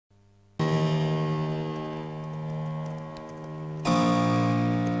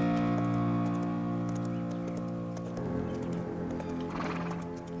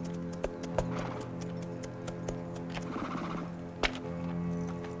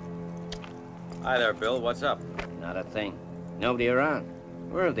Hi there, Bill. What's up? Not a thing. Nobody around.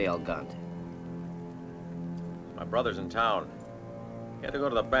 Where have they all gone to? My brother's in town. He had to go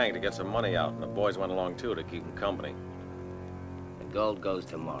to the bank to get some money out, and the boys went along too to keep him company. The gold goes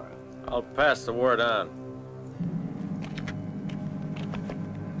tomorrow. I'll pass the word on.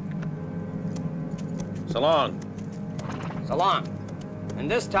 So long. So long.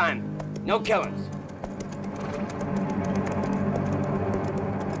 And this time, no killings.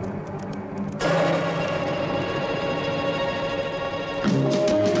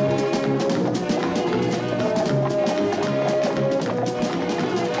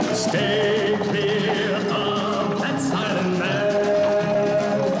 Stay clear of that silent man.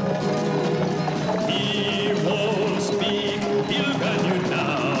 He won't speak, he'll gun you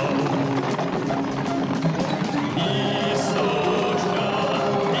down. He's so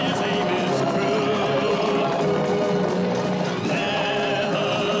sharp, his aim is true. Never,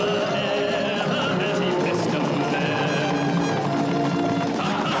 ever has he missed a man.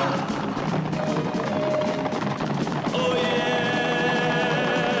 Oh yeah,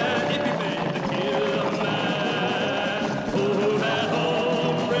 if you made to kill a man, oh that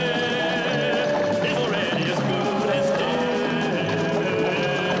hombre is already as good as dead.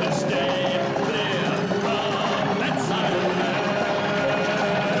 Stay clear of that silent man.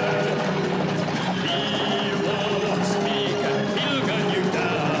 He won't speak, he'll gun you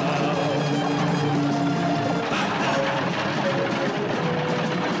down.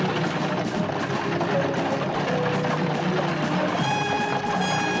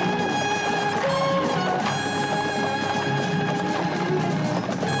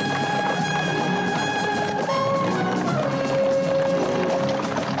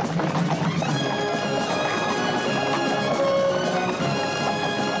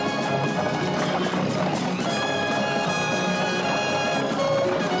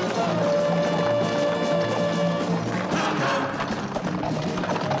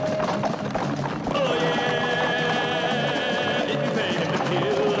 Oh yeah, if you paid him to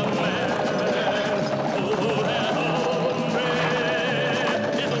kill a man, oh that hombre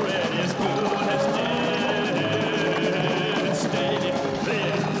is already as good as dead. Stay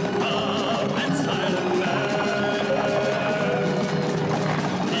clear of that silent man.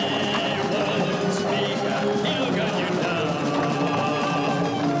 He won't speak, he'll gun you down.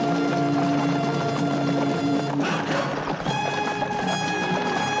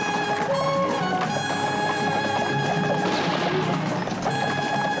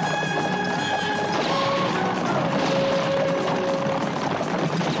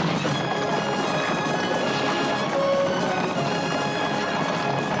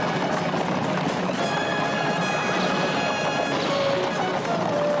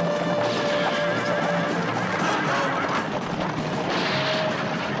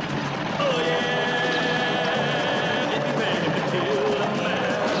 Oh yeah, if you paid him to kill a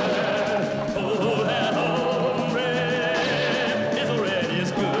man, oh that hombre is already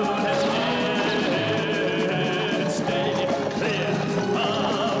as good as dead. Stay clear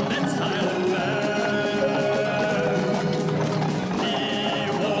of that silent man. He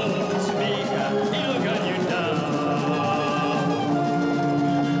won't speak, he'll gun you down.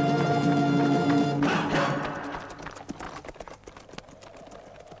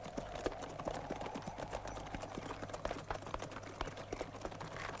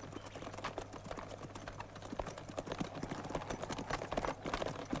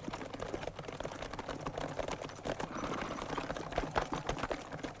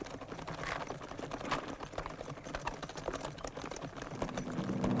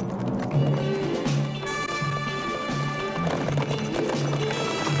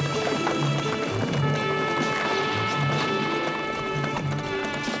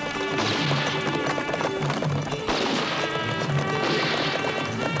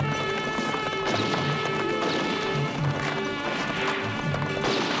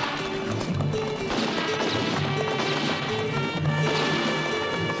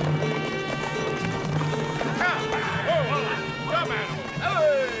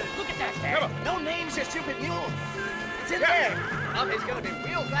 Look at that there. No names, you stupid mule. It's in there. Oh, he's gonna be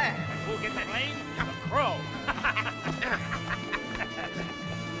real glad. We'll get that lane. Have a crow.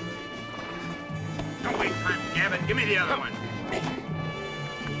 Don't waste time, Gavin. Give me the other one.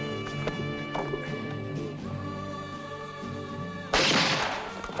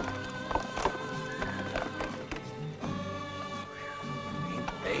 Ain't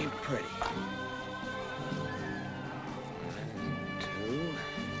they pretty? 1, 2,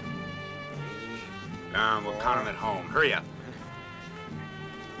 3. We'll count them at home. Hurry up.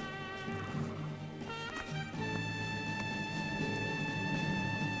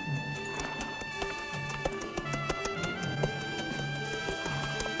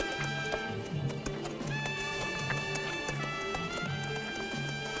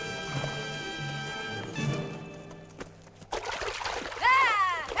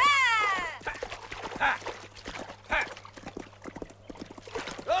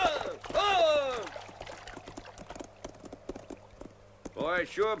 it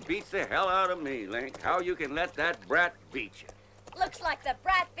sure beats the hell out of me, Link, how you can let that brat beat you. Looks like the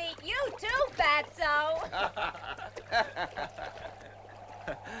brat beat you too, Fatso.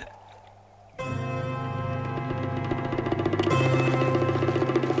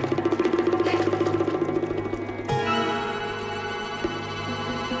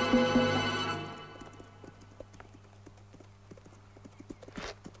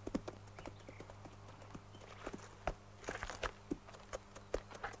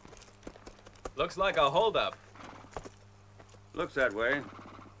 Looks like a holdup. Looks that way.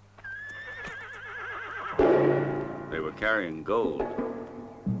 They were carrying gold.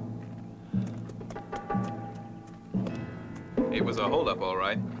 It was a holdup, all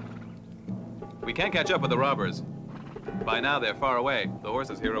right. We can't catch up with the robbers. By now, they're far away. The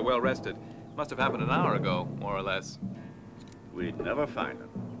horses here are well rested. Must have happened an hour ago, more or less. We'd never find them.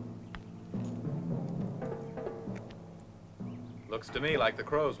 Looks to me like the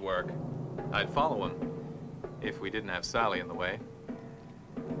Crows' work. I'd follow them, if we didn't have Sally in the way.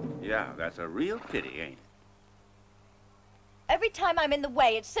 Yeah, that's a real pity, ain't it? Every time I'm in the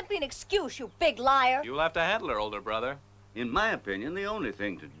way, it's simply an excuse, you big liar. You'll have to handle her, older brother. In my opinion, the only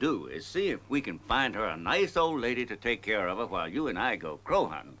thing to do is see if we can find her a nice old lady to take care of her while you and I go crow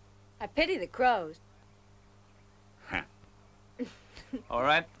hunting. I pity the crows. All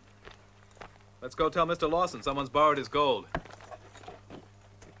right. Let's go tell Mr. Lawson someone's borrowed his gold.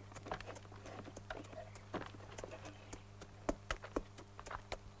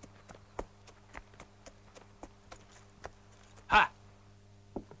 Ha!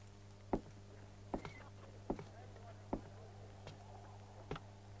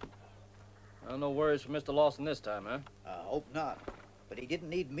 No worries for Mr. Lawson this time, huh? Hope not. But he didn't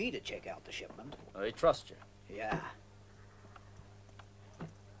need me to check out the shipment. Oh, he trusts you. Yeah.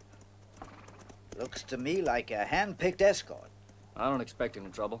 Looks to me like a hand-picked escort. I don't expect any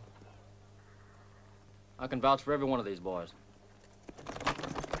trouble. I can vouch for every one of these boys.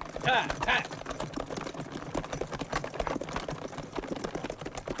 Ha! Ha!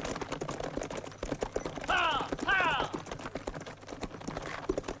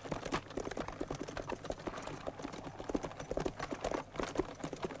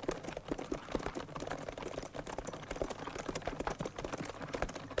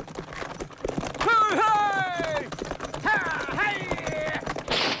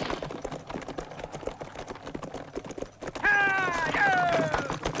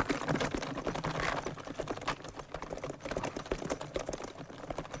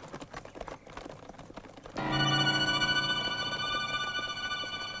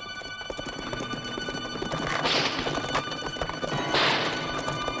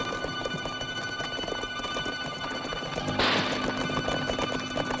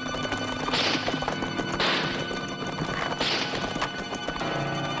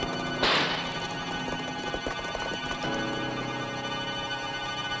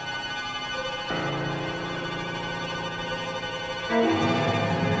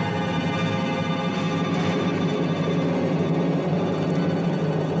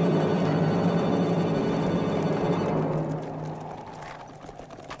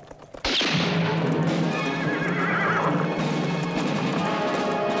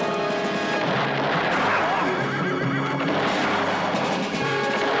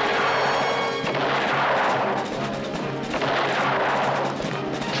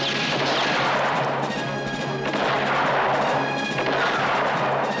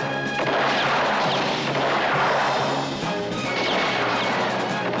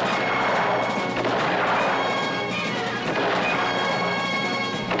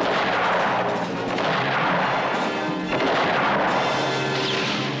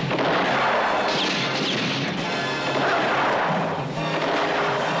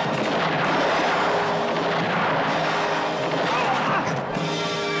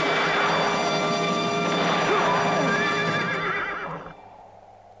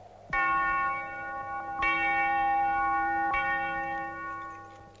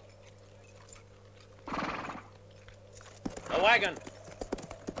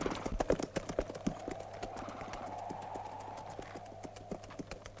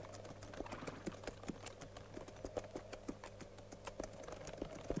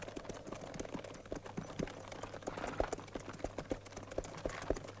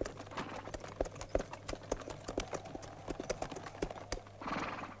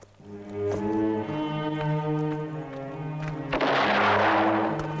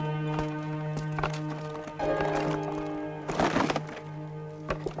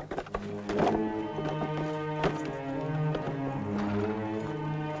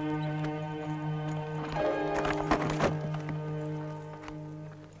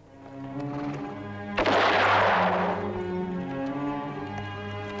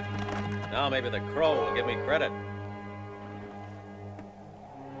 Now maybe the Crow will give me credit.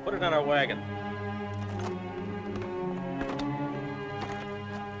 Put it on our wagon.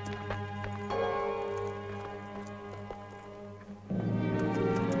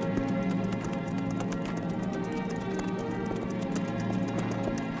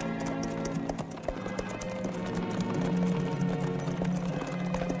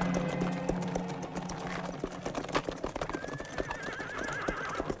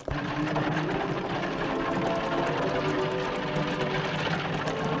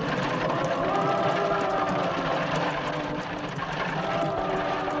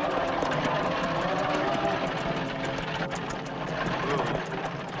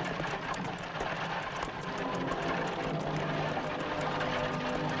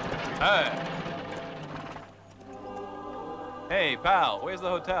 Hey, pal, where's the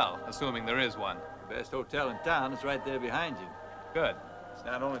hotel? Assuming there is one. The best hotel in town is right there behind you. Good. It's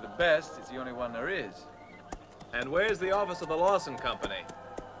not only the best, it's the only one there is. And where's the office of the Lawson Company?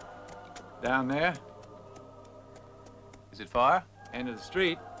 Down there, Is it far? end of the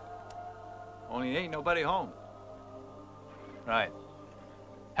street. Only ain't nobody home. Right.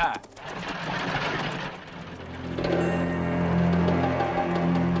 Ha!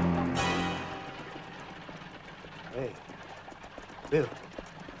 Hey, Bill.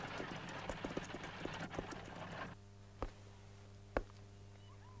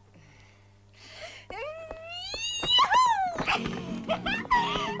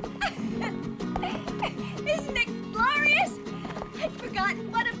 Isn't it glorious? I'd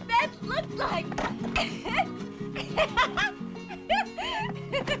forgotten what a bed looked like. Hey.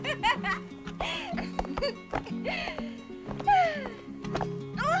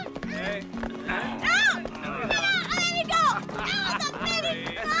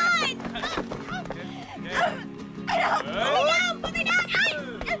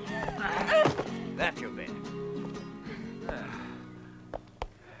 That's your bed.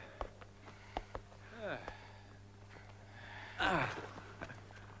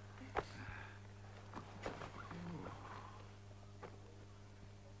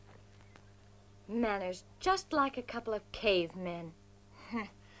 Manners just like a couple of cavemen.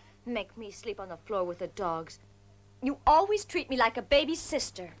 Make me sleep on the floor with the dogs. You always treat me like a baby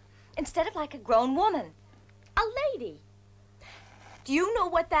sister instead of like a grown woman. A lady. Do you know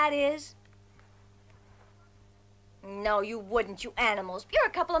what that is? No, you wouldn't, you animals. You're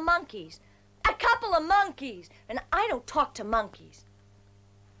a couple of monkeys. A couple of monkeys. And I don't talk to monkeys.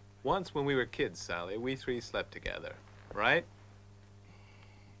 Once when we were kids, Sally, we three slept together, right?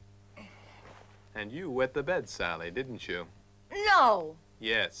 And you wet the bed, Sally, didn't you? No.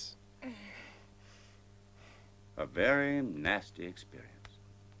 Yes. A very nasty experience.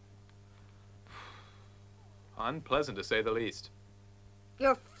 Unpleasant, to say the least.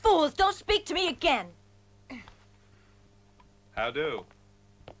 You're fools. Don't speak to me again. How do?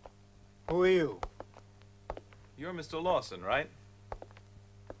 Who are you? You're Mr. Lawson, right?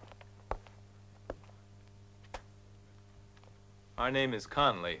 Our name is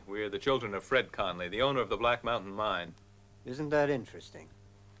Connelly. We're the children of Fred Connelly, the owner of the Black Mountain Mine. Isn't that interesting?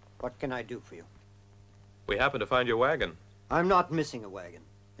 What can I do for you? We happened to find your wagon. I'm not missing a wagon.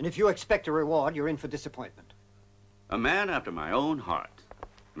 And if you expect a reward, you're in for disappointment. A man after my own heart.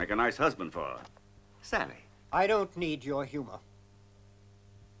 Make a nice husband for her. Sally. I don't need your humor.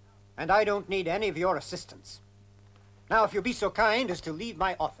 And I don't need any of your assistance. Now, if you'll be so kind as to leave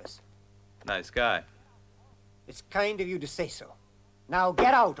my office. Nice guy. It's kind of you to say so. Now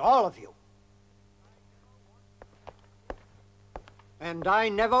get out, all of you. And I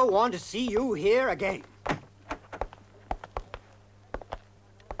never want to see you here again.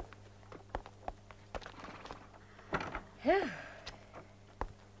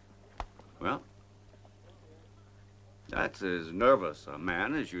 Well, that's as nervous a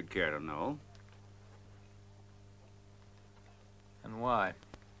man as you'd care to know. And why?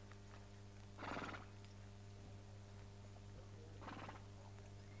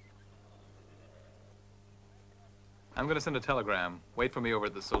 I'm going to send a telegram. Wait for me over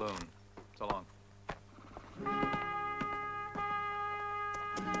at the saloon. So long.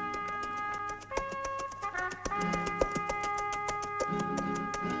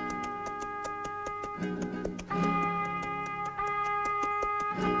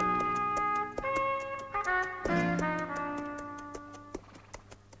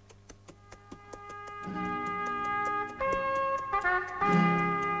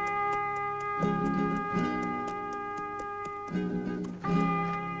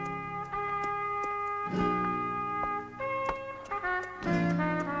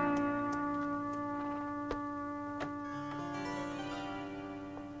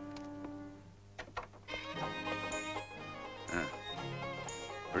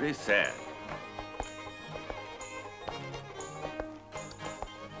 pretty sad.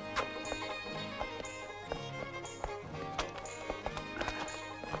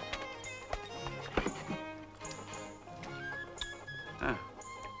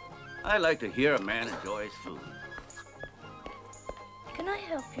 I like to hear a man enjoy his food. Can I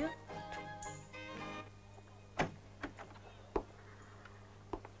help you?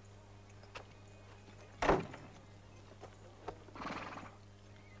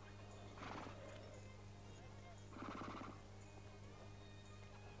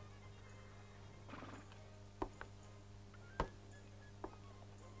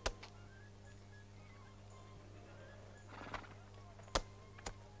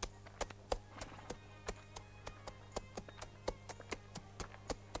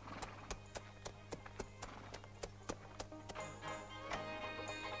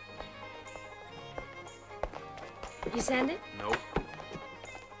 You send it? Nope.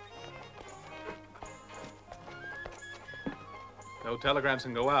 No telegrams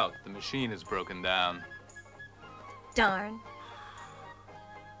can go out. The machine is broken down. Darn.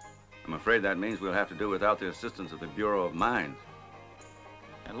 I'm afraid that means we'll have to do without the assistance of the Bureau of Mines.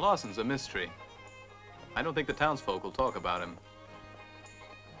 And Lawson's a mystery. I don't think the townsfolk will talk about him.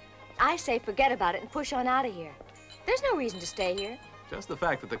 I say forget about it and push on out of here. There's no reason to stay here. Just the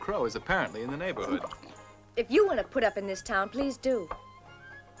fact that the Crow is apparently in the neighborhood. If you want to put up in this town, please do.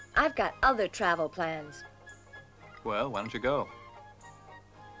 I've got other travel plans. Well, why don't you go?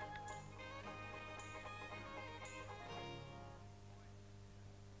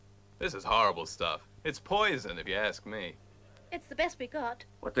 This is horrible stuff. It's poison, if you ask me. It's the best we got.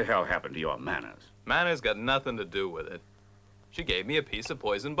 What the hell happened to your manners? Manners got nothing to do with it. She gave me a piece of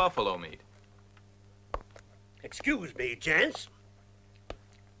poisoned buffalo meat. Excuse me, gents.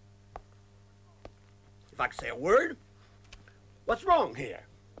 If I could say a word, what's wrong here?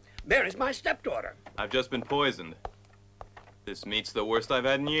 Mary's my stepdaughter. I've just been poisoned. This meat's the worst I've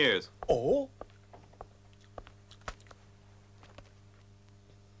had in years. Oh?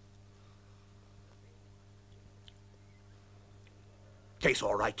 Tastes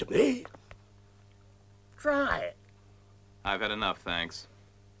all right to me. Try it. I've had enough, thanks.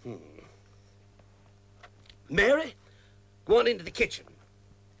 Mary, go on into the kitchen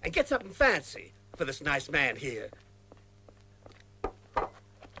and get something fancy for this nice man here.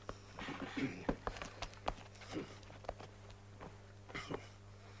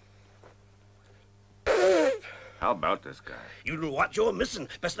 How about this guy? You know what you're missing.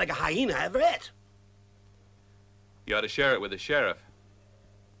 Best like a hyena I ever ate. You ought to share it with the sheriff.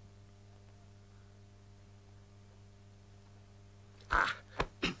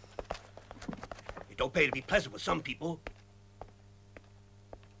 It don't pay to be pleasant with some people.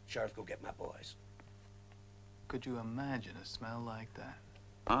 Sheriff, go get my boys. Could you imagine a smell like that?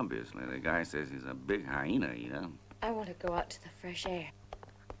 Obviously, the guy says he's a big hyena eater. I want to go out to the fresh air.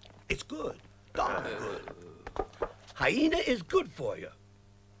 It's good. Darn good. Hyena is good for you.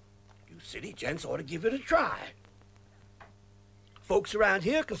 You city gents ought to give it a try. Folks around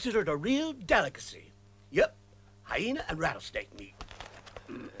here consider it a real delicacy. Yep, hyena and rattlesnake meat.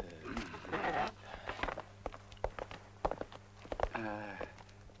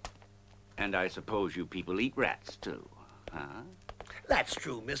 And I suppose you people eat rats, too, huh? That's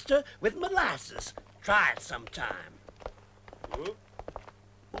true, mister, with molasses. Try it sometime.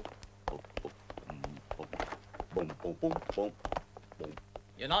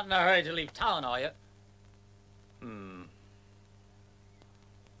 You're not in a hurry to leave town, are you?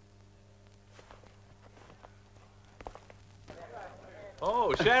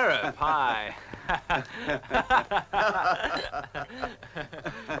 Oh, Sheriff, hi.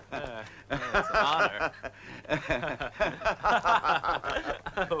 It's an honor.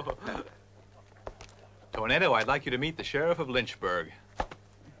 Tornado, I'd like you to meet the Sheriff of Lynchburg.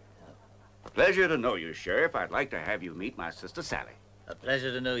 Pleasure to know you, Sheriff. I'd like to have you meet my sister, Sally. A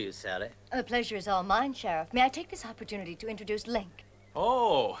pleasure to know you, Sally. The pleasure is all mine, Sheriff. May I take this opportunity to introduce Link?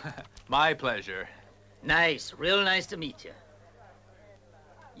 Oh, my pleasure. Nice, real nice to meet you.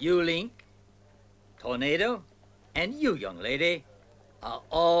 You, Link, Tornado, and you, young lady, are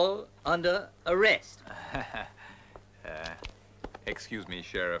all under arrest. Excuse me,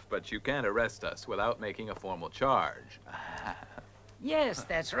 Sheriff, but you can't arrest us without making a formal charge. Yes,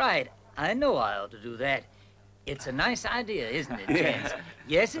 that's right. I know I ought to do that. It's a nice idea, isn't it, gents?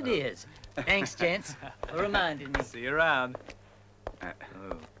 Yes, it is. Thanks, gents, for reminding me. See you around.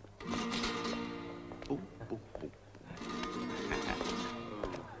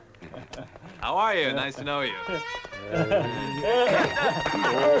 How are you? Nice to know you.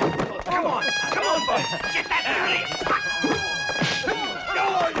 Come on, boy. Get that dirty.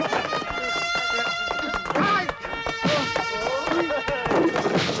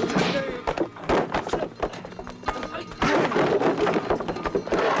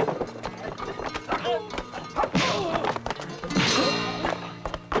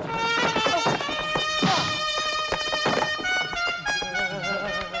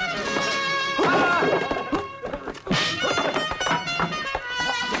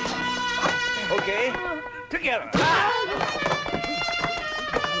 Together.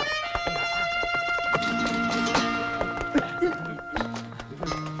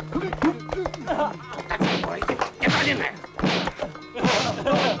 That's it, boys. Get right in there.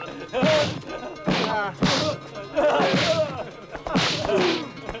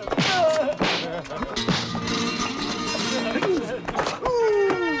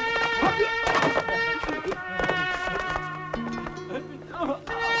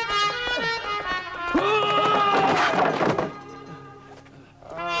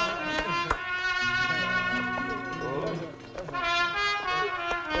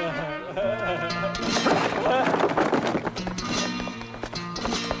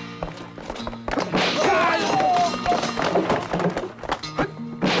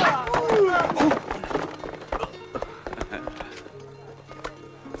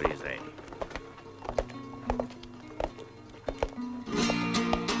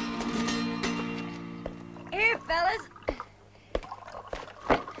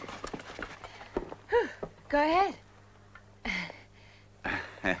 Go ahead.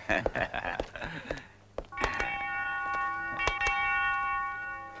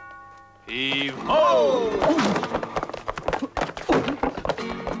 Heave ho!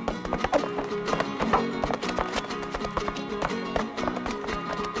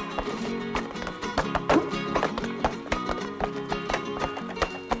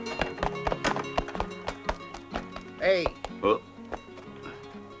 Hey. Oh.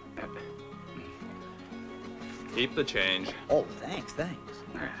 Keep the change. Oh, thanks.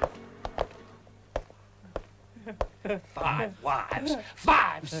 5 wives,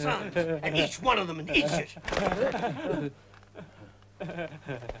 5 sons, and each one of them an Egypt.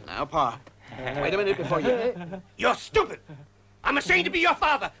 Now, Pa, wait a minute before you... You're stupid. I'm ashamed to be your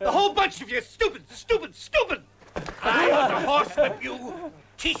father. The whole bunch of you stupid, stupid, stupid. I was a horsewhip you,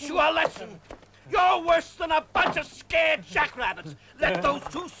 teach you a lesson. You're worse than a bunch of scared jackrabbits. Let those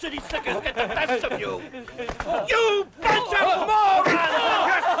 2 city slickers get the best of you. You bunch of morons!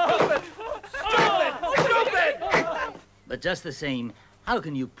 You're stupid! Stupid! Stupid! But just the same, how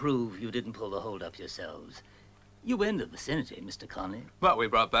can you prove you didn't pull the hold up yourselves? You were in the vicinity, Mr. Connelly. But we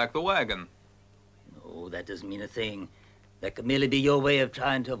brought back the wagon. No, that doesn't mean a thing. That could merely be your way of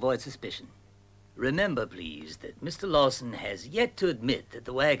trying to avoid suspicion. Remember, please, that Mr. Lawson has yet to admit that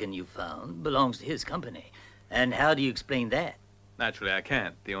the wagon you found belongs to his company. And how do you explain that? Naturally, I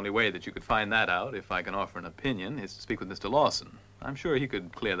can't. The only way that you could find that out, if I can offer an opinion, is to speak with Mr. Lawson. I'm sure he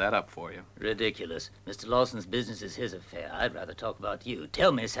could clear that up for you. Ridiculous. Mr. Lawson's business is his affair. I'd rather talk about you.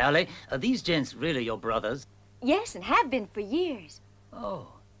 Tell me, Sally, are these gents really your brothers? Yes, and have been for years.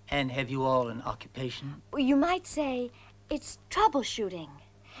 Oh, and have you all an occupation? Well, you might say it's troubleshooting.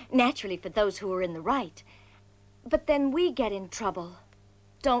 Naturally for those who are in the right. But then we get in trouble,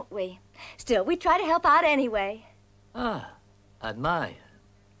 don't we? Still, we try to help out anyway. Ah, admire.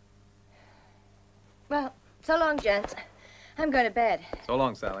 Well, so long, gents. I'm going to bed. So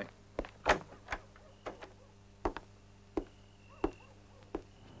long, Sally.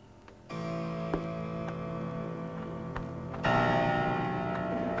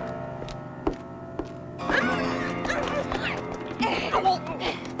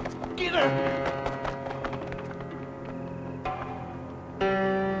 Get her!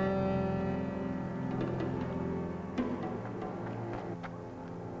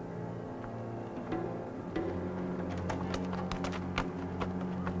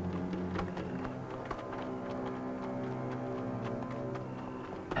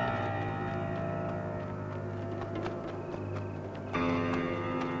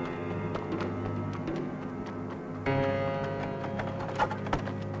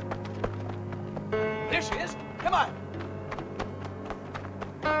 There she is. Come on.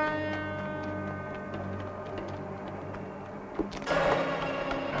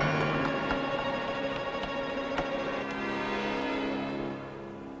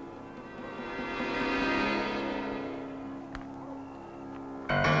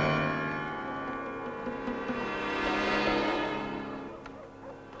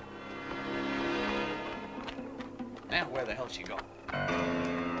 Now, where the hell's she going?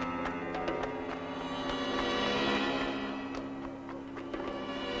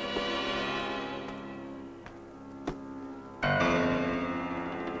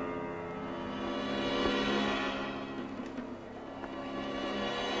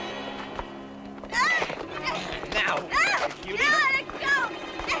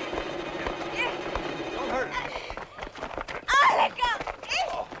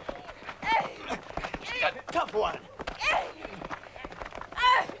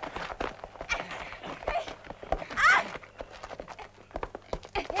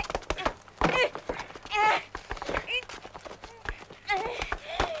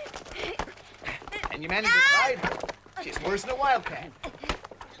 Can you manage her pride? She's worse than a wildcat.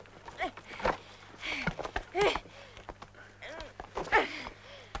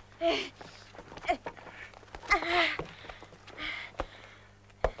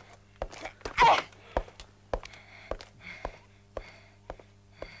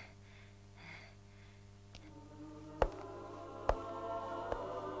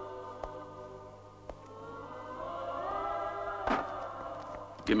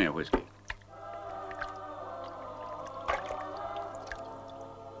 Give me a whiskey.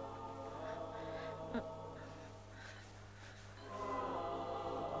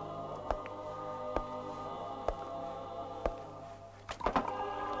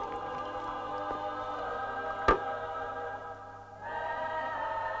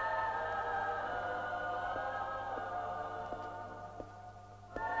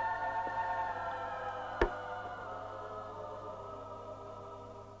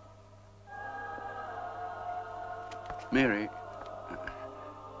 Mary.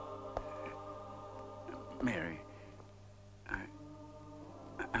 Mary.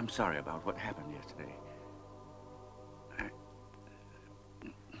 I'm sorry about what happened yesterday.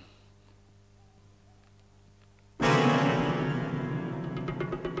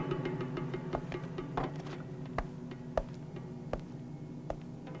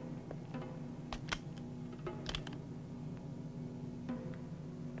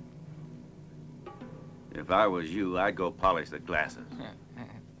 If I was you, I'd go polish the glasses.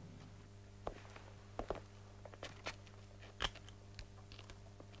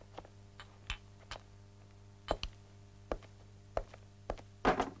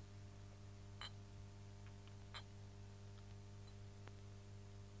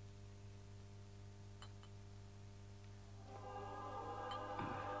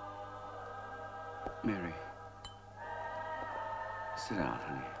 Mary, sit down,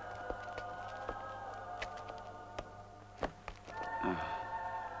 honey.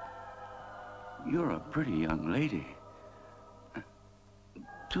 You're a pretty young lady.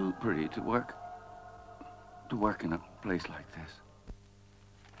 Too pretty to work in a place like this.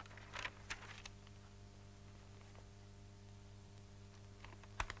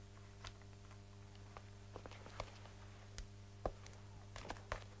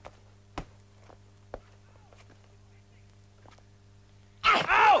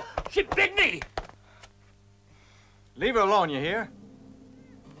 Ow! She bit me! Leave her alone, you hear?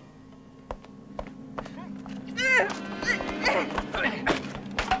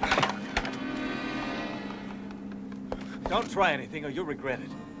 Don't try anything or you'll regret it.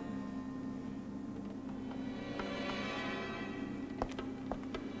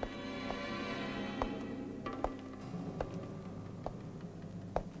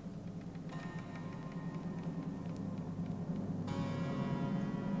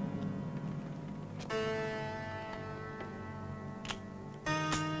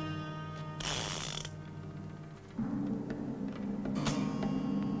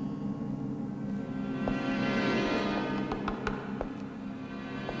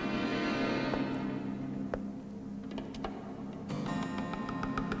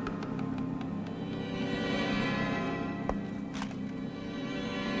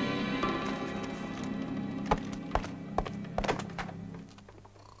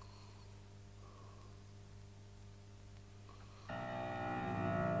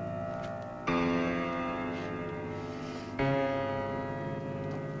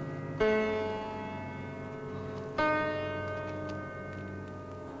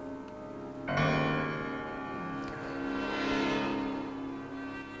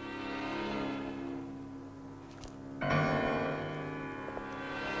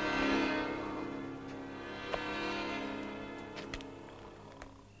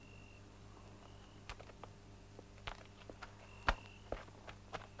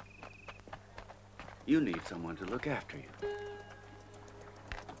 You need someone to look after you.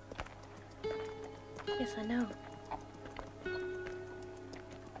 Yes, I know.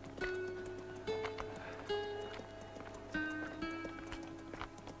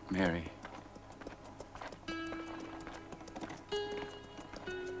 Mary.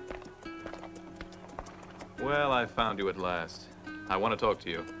 Well, I found you at last. I want to talk to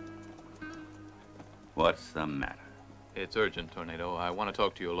you. What's the matter? It's urgent, Tornado. I want to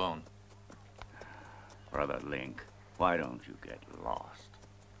talk to you alone. Brother Link, why don't you get lost?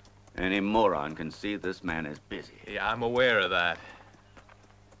 Any moron can see this man is busy. Yeah, I'm aware of that.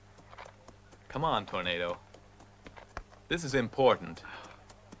 Come on, Tornado. This is important.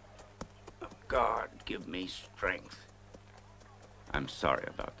 God, give me strength. I'm sorry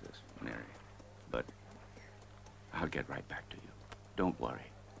about this, Mary, but I'll get right back to you. Don't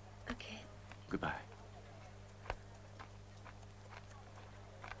worry. Okay. Goodbye.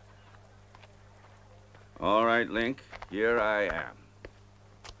 All right, Link, here I am.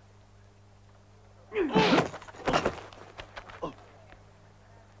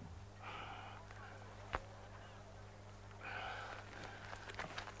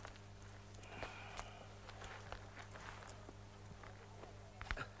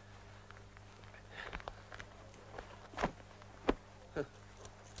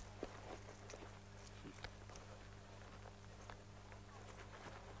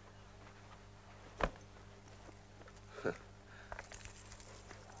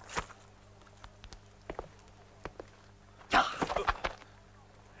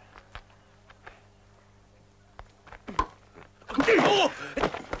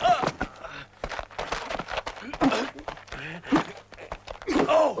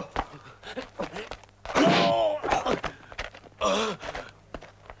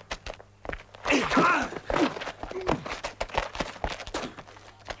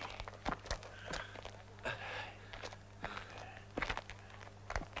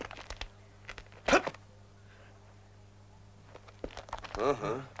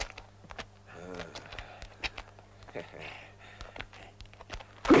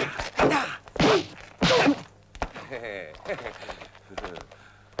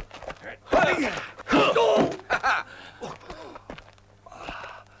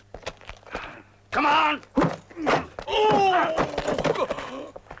 Come on!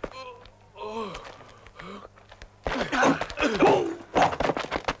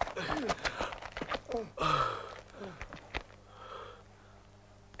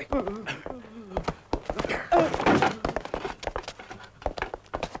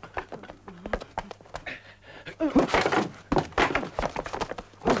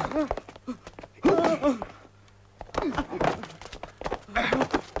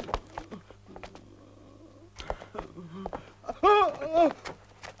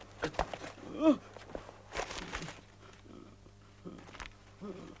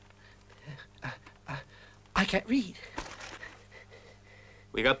 I can't read.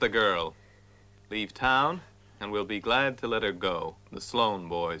 We got the girl. Leave town, and we'll be glad to let her go. The Sloan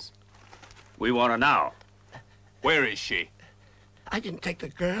boys. We want her now. Where is she? I didn't take the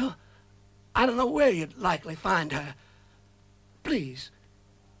girl. I don't know where you'd likely find her. Please.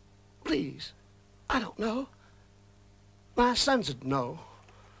 Please. I don't know. My sons would know.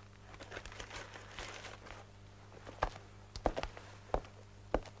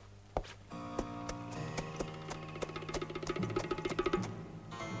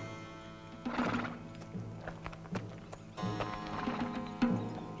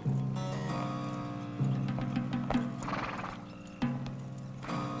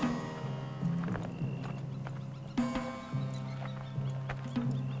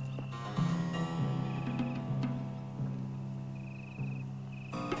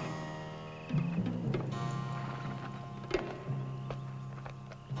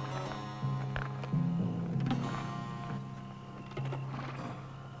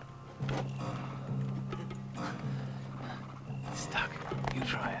 You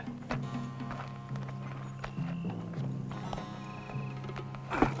try it.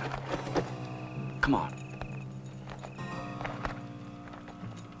 Come on.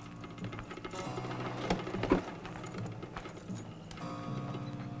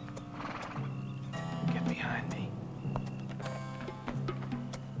 Get behind me.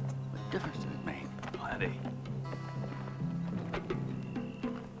 What difference does it make? Plenty.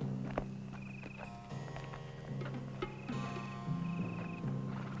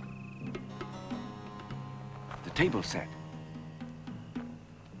 The table's set.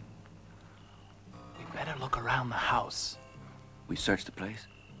 We better look around the house. We search the place?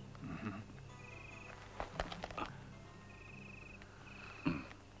 Mm-hmm.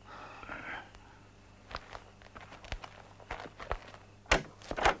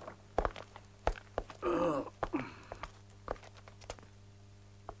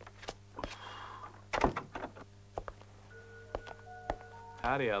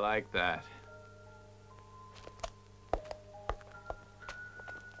 How do you like that?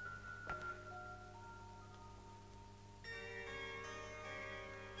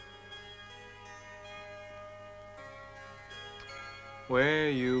 Where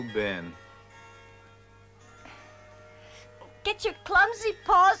you been? Get your clumsy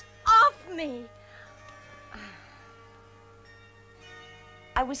paws off me!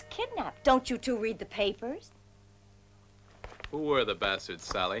 I was kidnapped. Don't you two read the papers? Who were the bastards,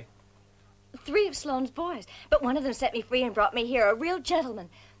 Sally? 3 of Sloane's boys, but one of them set me free and brought me here, a real gentleman.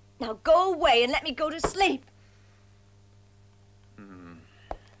 Now go away and let me go to sleep.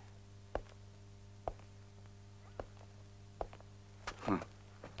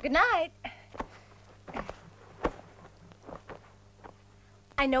 Good night.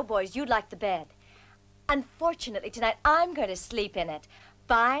 I know, boys, you'd like the bed. Unfortunately, tonight I'm going to sleep in it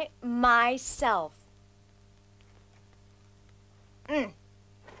by myself.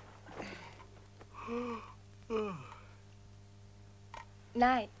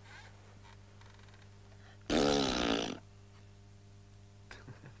 Night.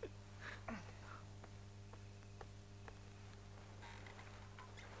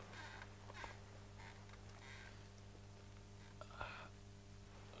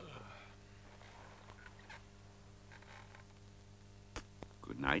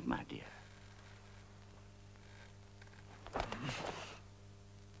 Good night, my dear.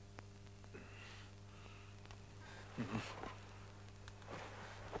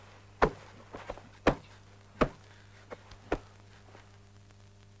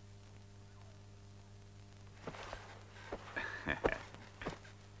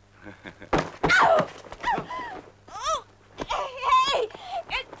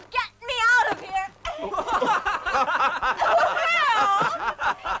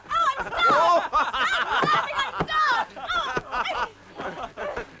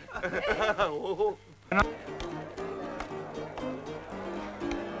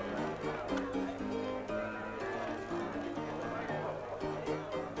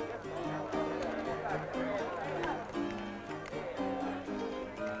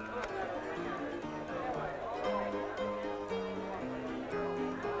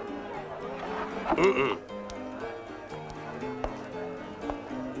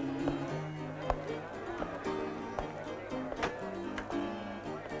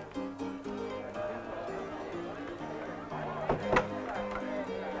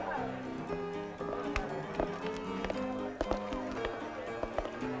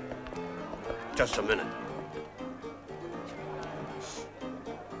 Just a minute.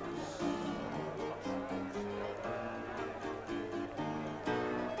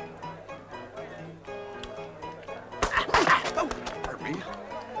 Pardon me.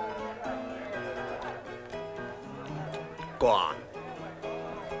 Go on.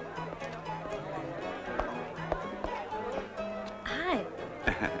 Hi.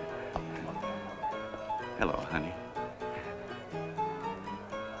 Hello, honey.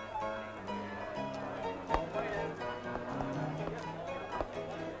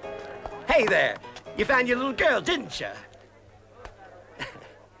 Hey there! You found your little girl, didn't you?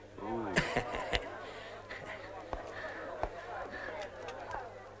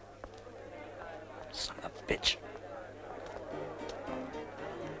 Son of a bitch.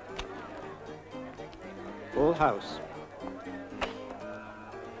 Full house.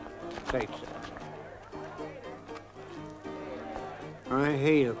 Take that. I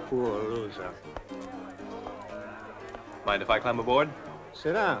hate a poor loser. Mind if I climb aboard?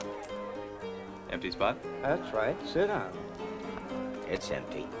 Sit down. Empty spot? That's right. Sit down. It's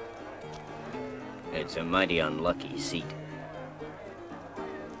empty. It's a mighty unlucky seat.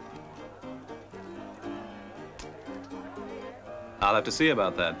 I'll have to see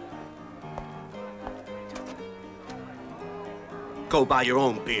about that. Go buy your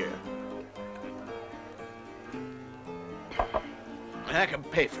own beer. I can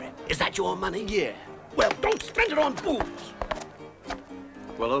pay for it. Is that your money? Yeah. Well, don't spend it on booze.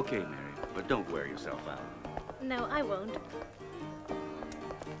 Well, okay, Mary, but don't wear yourself out. No, I won't.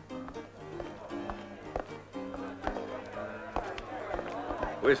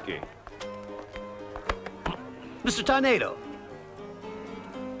 Whiskey. Mr. Tornado,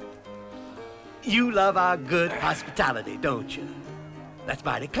 you love our good hospitality, don't you? That's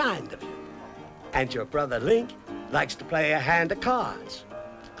mighty kind of you. And your brother Link likes to play a hand of cards.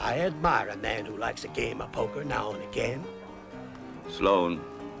 I admire a man who likes a game of poker now and again. Sloan,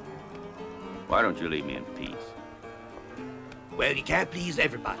 why don't you leave me in peace? Well, you can't please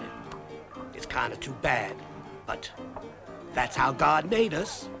everybody. It's kind of too bad, but that's how God made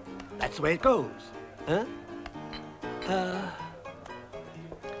us. That's the way it goes, huh?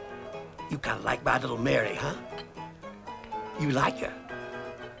 You kind of like my little Mary, huh? You like her?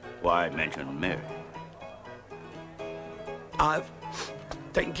 Why mention Mary? I've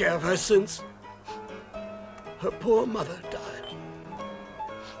taken care of her since her poor mother died.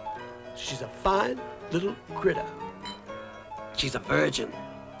 She's a fine little critter. She's a virgin.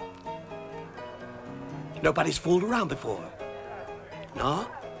 Nobody's fooled around before. No?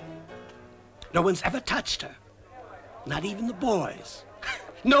 No one's ever touched her. Not even the boys.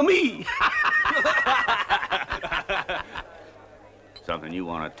 No, me! Something you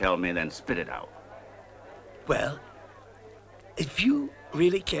want to tell me, then spit it out. Well, if you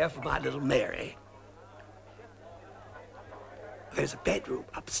really care for my little Mary, There's a bedroom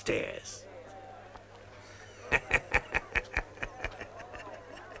upstairs.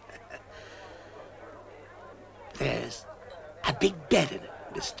 There's a big bed in it,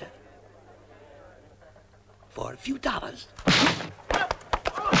 mister. For a few dollars.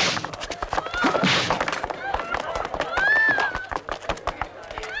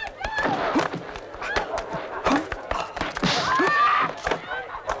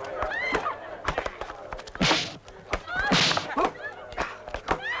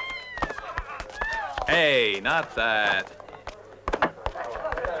 Hey, not that.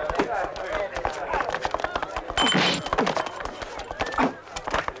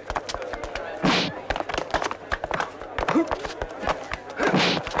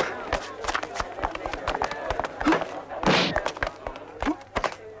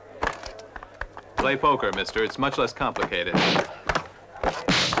 Play poker, mister. It's much less complicated.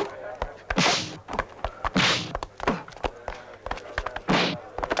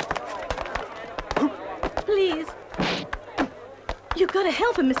 Please. You've got to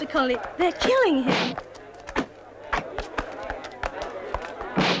help him, Mr. Connelly. They're killing him.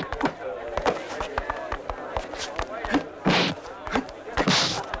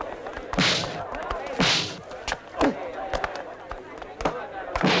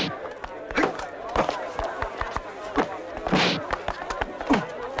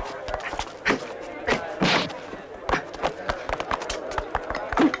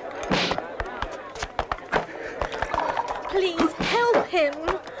 Please help him.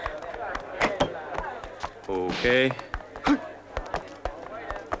 Okay.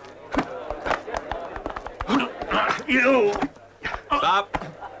 You! Stop.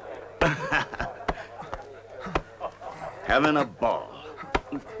 Having a ball.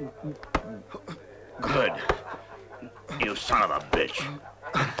 Good. You son of a bitch.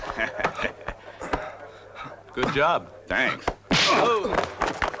 Good job. Thanks. Oh.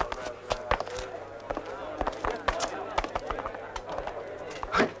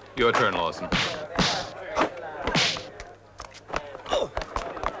 Your turn, Lawson.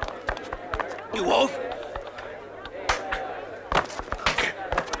 You wolf!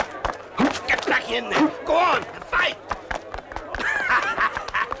 Get back in there! Go on! And fight!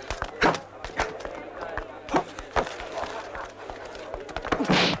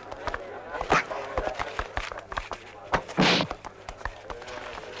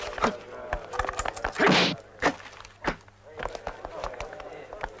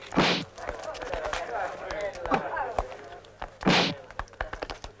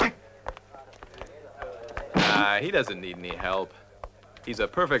 He doesn't need any help. He's a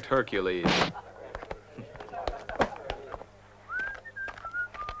perfect Hercules.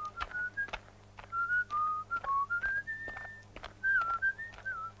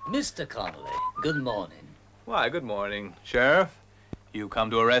 Mr. Connelly, good morning. Why, good morning, Sheriff. You come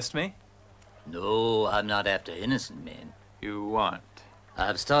to arrest me? No, I'm not after innocent men. You want?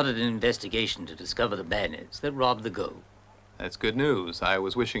 I've started an investigation to discover the bandits that robbed the goat. That's good news. I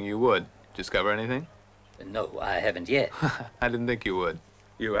was wishing you would. Discover anything? No, I haven't yet. I didn't think you would.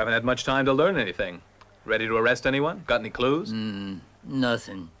 You haven't had much time to learn anything. Ready to arrest anyone? Got any clues?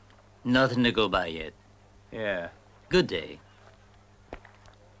 Nothing. Nothing to go by yet. Yeah. Good day.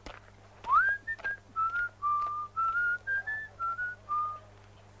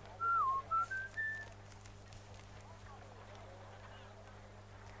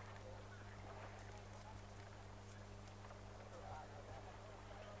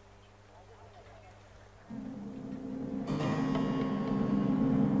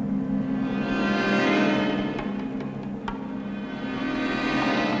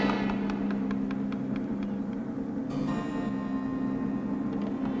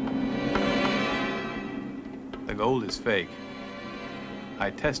 The gold is fake.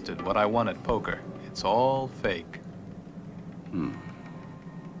 I tested what I won at poker. It's all fake.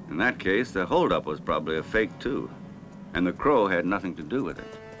 In that case, the holdup was probably a fake, too. And the crow had nothing to do with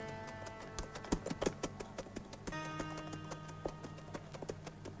it.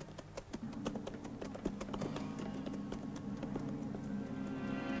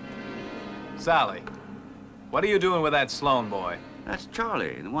 Sally, what are you doing with that Sloan boy? That's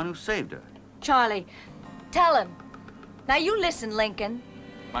Charlie, the one who saved her. Charlie, tell him. Now you listen, Lincoln.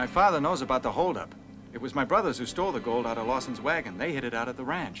 My father knows about the holdup. It was my brothers who stole the gold out of Lawson's wagon. They hid it out at the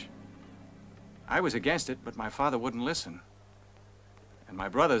ranch. I was against it, but my father wouldn't listen. And my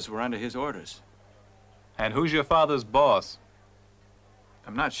brothers were under his orders. And who's your father's boss?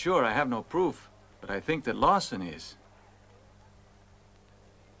 I'm not sure. I have no proof. But I think that Lawson is.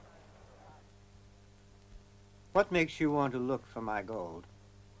 What makes you want to look for my gold?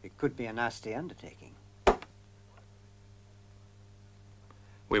 It could be a nasty undertaking.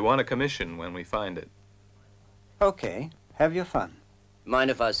 We want a commission when we find it. Okay, have your fun.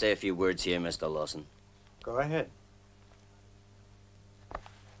 Mind if I say a few words here, Mr. Lawson? Go ahead.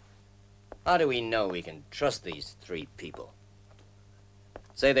 How do we know we can trust these three people?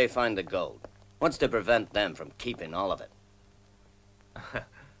 Say they find the gold. What's to prevent them from keeping all of it?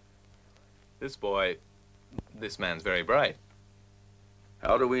 This man's very bright.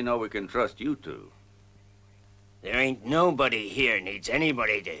 How do we know we can trust you two? There ain't nobody here needs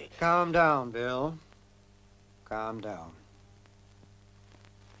anybody to... Calm down, Bill. Calm down.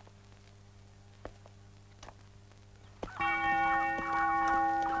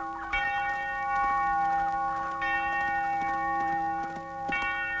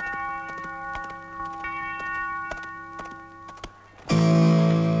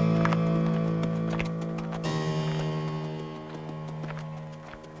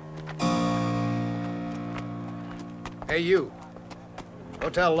 Hey, you. Go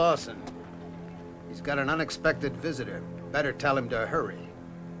tell Lawson. He's got an unexpected visitor. Better tell him to hurry.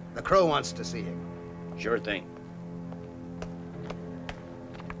 The Crow wants to see him. Sure thing.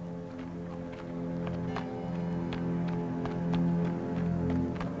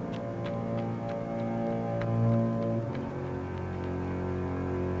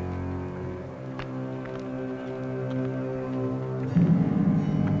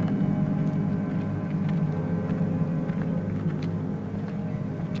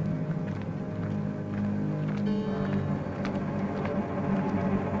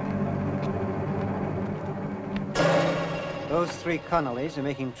 Those three Connellys are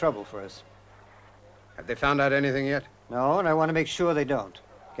making trouble for us. Have they found out anything yet? No, and I want to make sure they don't.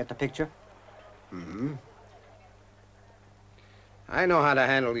 Get the picture? Mm-hmm. I know how to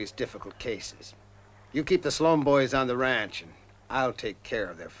handle these difficult cases. You keep the Sloan boys on the ranch, and I'll take care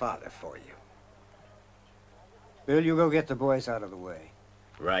of their father for you. Bill, you go get the boys out of the way.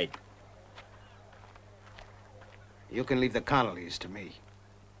 Right. You can leave the Connellys to me.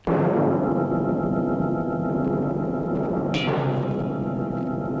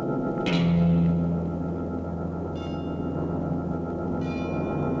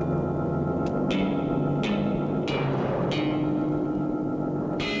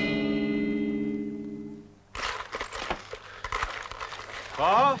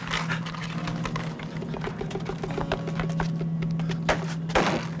 Pa?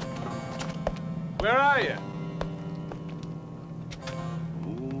 Where are you?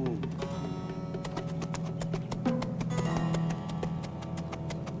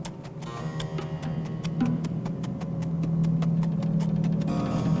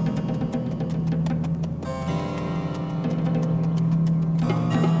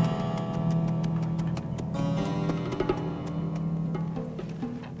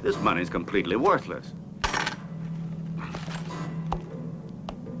 This money's completely worthless.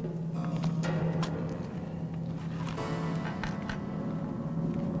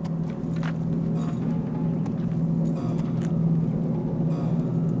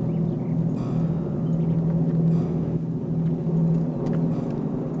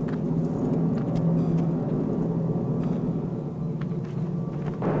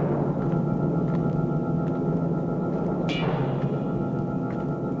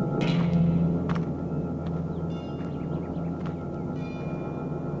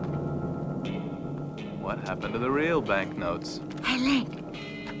 What happened to the real banknotes? Hey,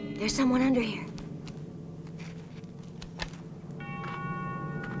 Link. There's someone under here.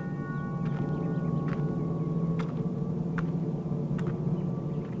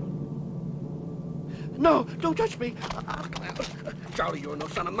 No, don't touch me. Charlie, you're no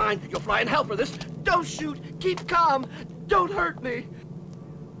son of mine. You'll fly in hell for this. Don't shoot. Keep calm. Don't hurt me.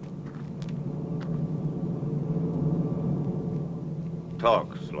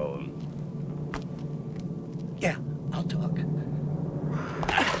 Talk, Sloan. Yeah, I'll talk.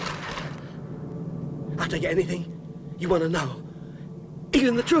 I'll tell you anything you want to know.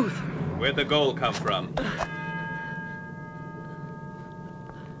 Even the truth. Where'd the gold come from?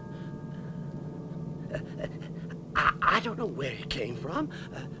 I don't know where it came from.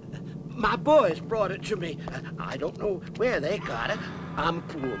 My boys brought it to me. I don't know where they got it. I'm a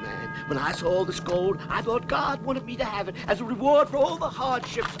poor man. When I saw all this gold, I thought God wanted me to have it as a reward for all the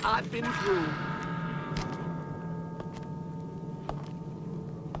hardships I've been through.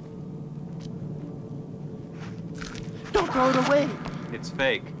 Don't throw it away. It's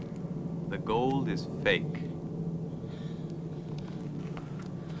fake. The gold is fake.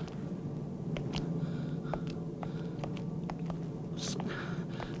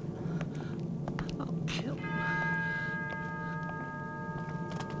 I'll kill him.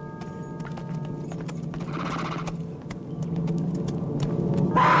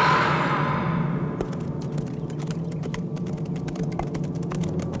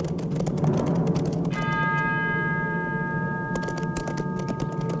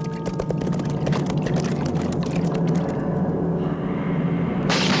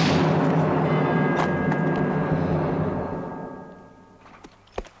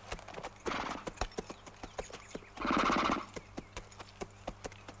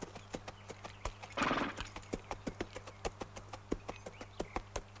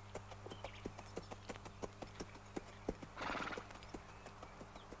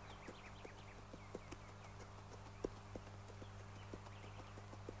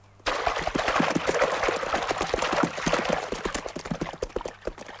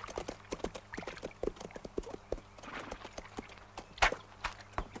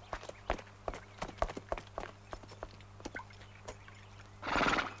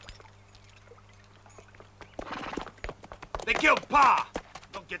 killed Pa!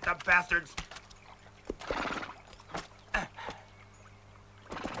 Don't get the bastards!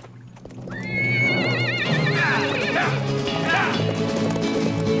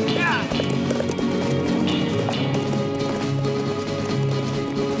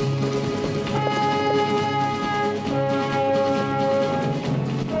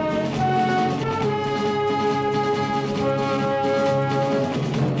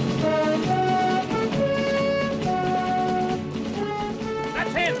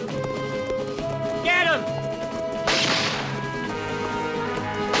 That's him! Get him!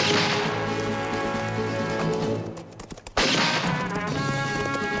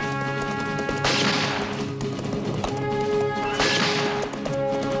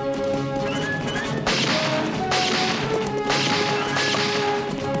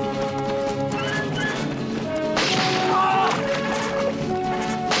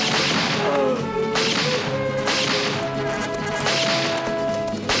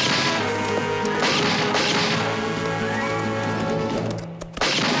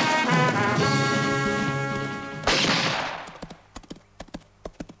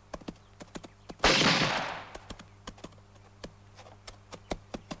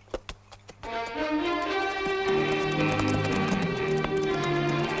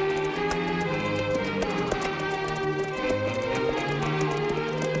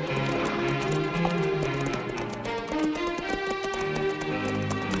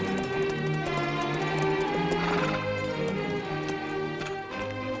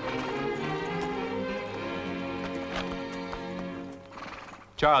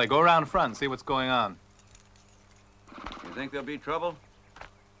 Charlie, go around front and see what's going on. You think there'll be trouble?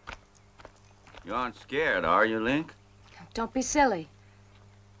 You aren't scared, are you, Link? Don't be silly.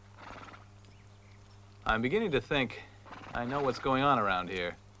 I'm beginning to think I know what's going on around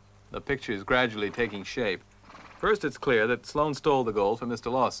here. The picture is gradually taking shape. First, it's clear that Sloan stole the gold from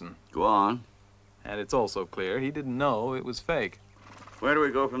Mr. Lawson. Go on. And it's also clear he didn't know it was fake. Where do we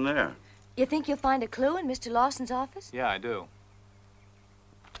go from there? You think you'll find a clue in Mr. Lawson's office? Yeah, I do.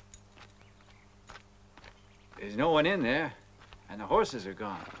 There's no one in there, and the horses are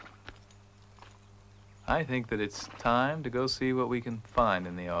gone. I think that it's time to go see what we can find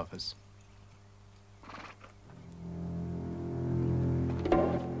in the office.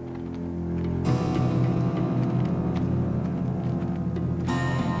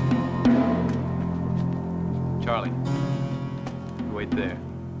 Charlie, you wait there.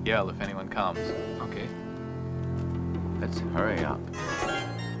 Yell if anyone comes, okay? Let's hurry up.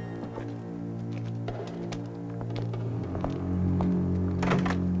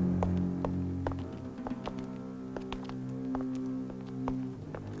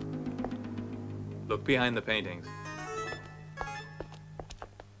 Look behind the paintings.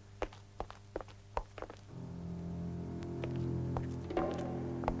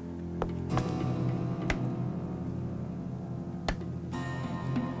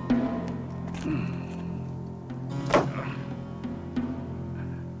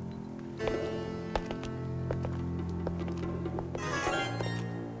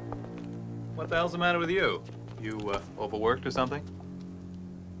 What the hell's the matter with you? You overworked or something?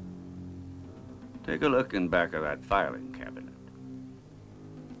 Take a look in back of that filing cabinet.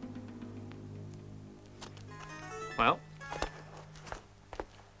 Well?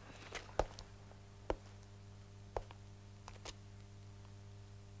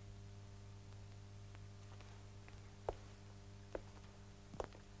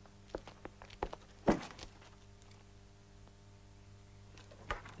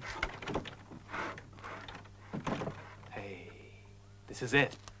 Hey, this is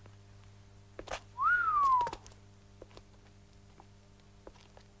it.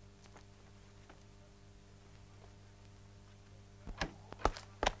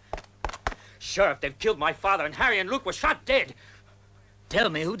 Sheriff, they've killed my father, and Harry and Luke were shot dead. Tell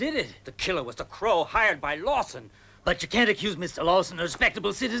me, who did it? The killer was the Crow hired by Lawson. But you can't accuse Mr. Lawson, a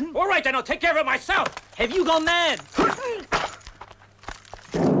respectable citizen. All right, then I'll take care of it myself. Have you gone mad?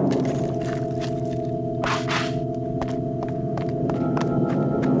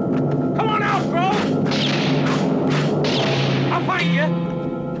 Come on out, Crow! I'll find you.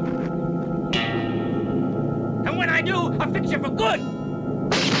 And when I do, I'll fix you for good.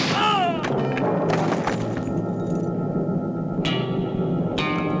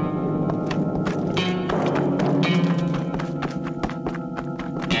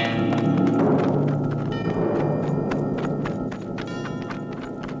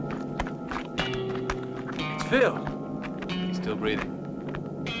 Phil. He's still breathing.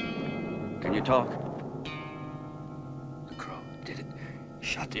 Can you talk? The Crow did it.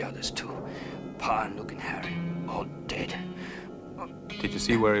 Shot the others, too. Pa and Luke and Harry, all dead. Did you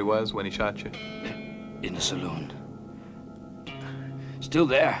see where he was when he shot you? In the saloon. Still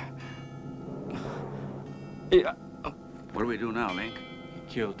there. Yeah. What do we do now, Link? He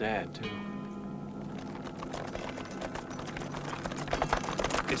killed Dad, too.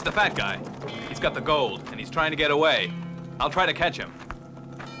 It's the fat guy. He's got the gold, and he's trying to get away. I'll try to catch him.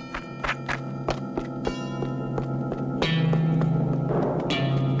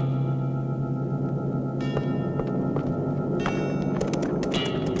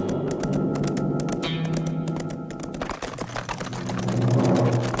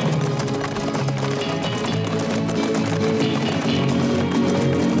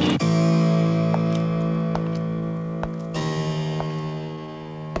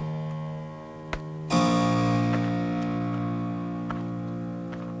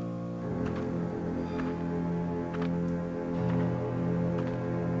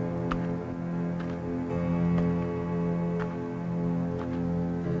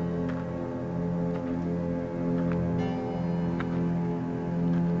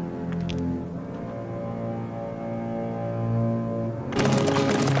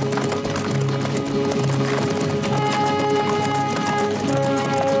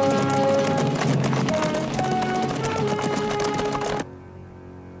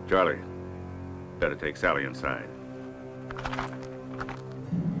 Charlie, better take Sally inside.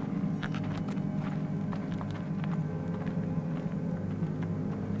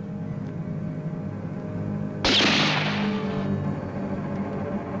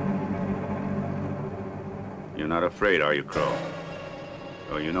 You're not afraid, are you, Crow?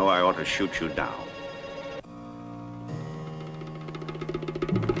 Oh, you know I ought to shoot you down.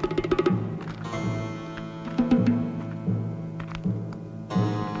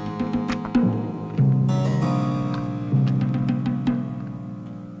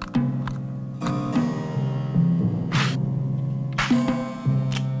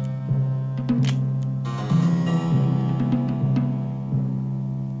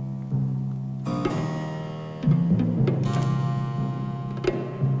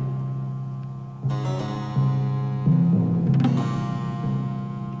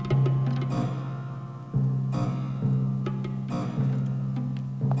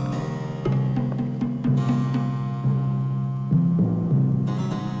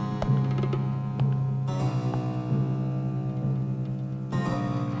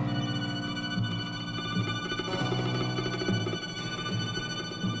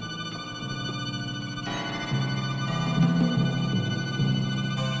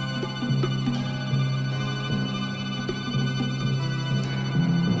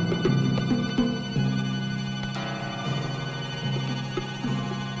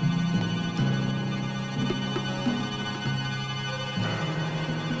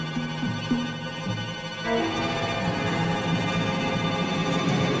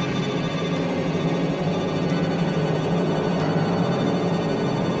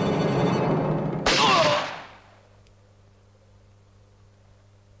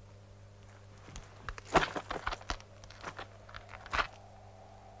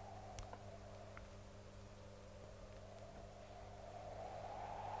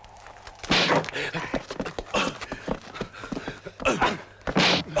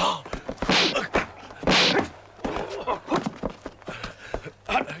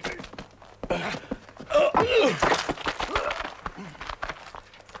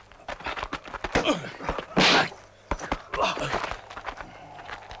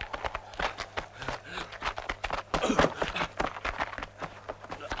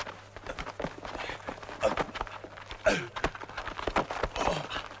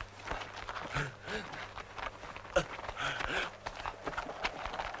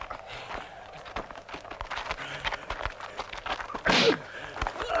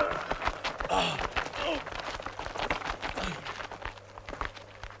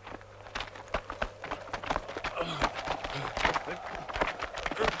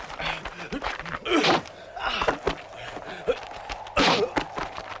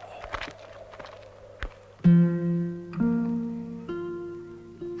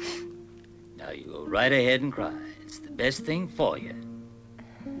 Right ahead and cry. It's the best thing for you.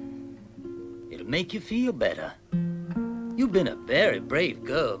 It'll make you feel better. You've been a very brave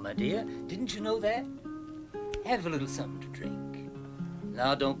girl, my dear. Didn't you know that? Have a little something to drink.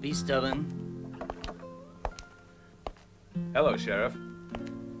 Now, don't be stubborn. Hello, Sheriff.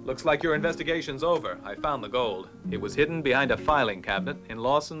 Looks like your investigation's over. I found the gold. It was hidden behind a filing cabinet in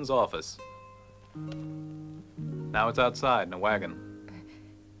Lawson's office. Now it's outside in a wagon.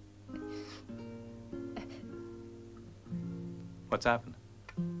 What's happened?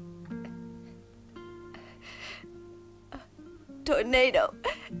 tornado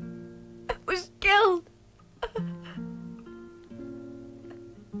was killed.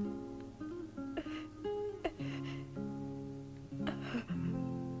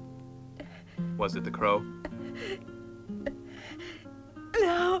 Was it the Crow?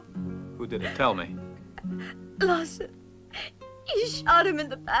 No, Who did it? Tell me. Lawson. He shot him in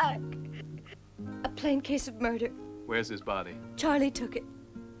the back. A plain case of murder. Where's his body? Charlie took it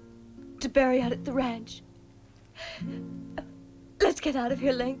to bury out at the ranch. Let's get out of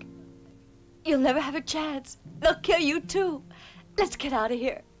here, Link. You'll never have a chance. They'll kill you, too. Let's get out of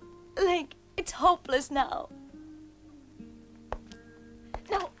here. Link, it's hopeless now.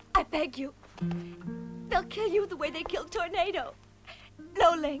 No, I beg you. They'll kill you the way they killed Tornado.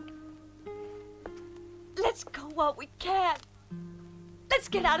 No, Link. Let's go while we can. Let's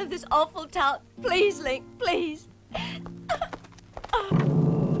get out of this awful town. Please, Link, please.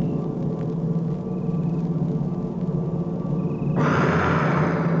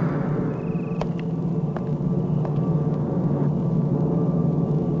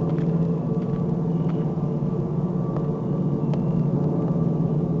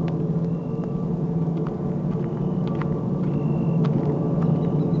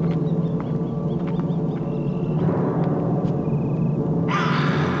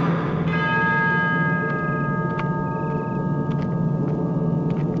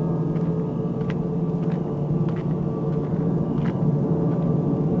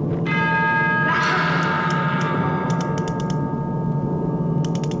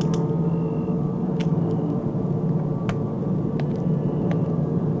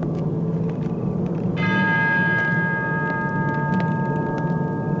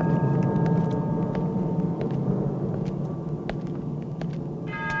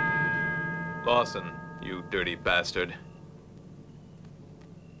 Lawson, you dirty bastard.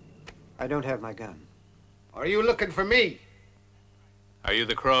 I don't have my gun. Are you looking for me? Are you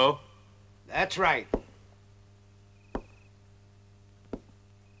the Crow? That's right.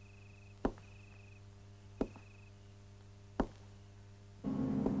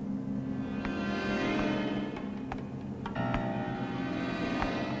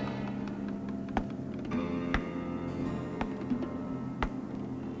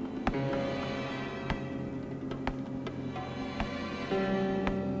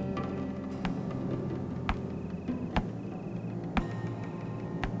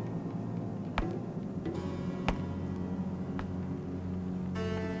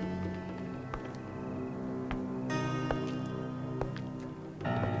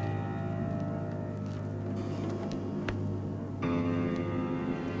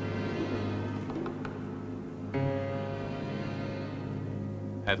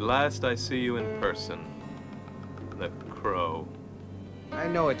 At last I see you in person, the Crow. I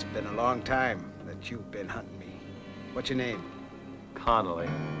know it's been a long time that you've been hunting me. What's your name? Connelly.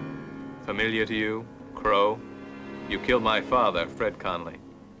 Familiar to you, Crow? You killed my father, Fred Connelly.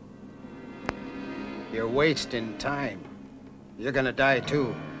 You're wasting time. You're gonna die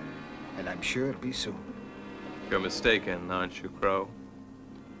too, and I'm sure it'll be soon. You're mistaken, aren't you, Crow?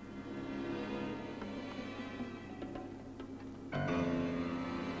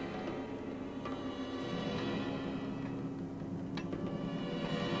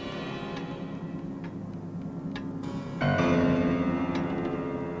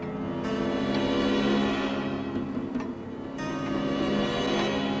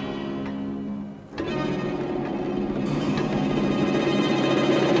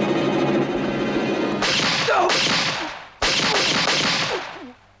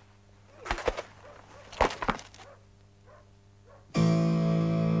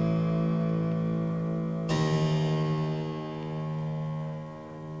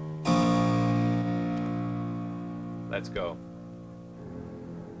 Let's go.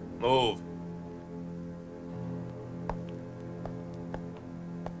 Move.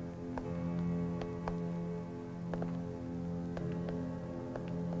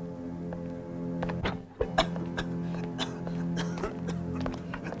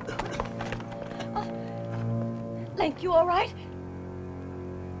 Link, you all right?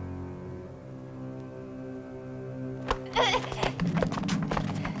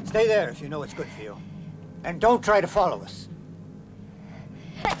 Stay there if you know what's good for you. And don't try to follow us.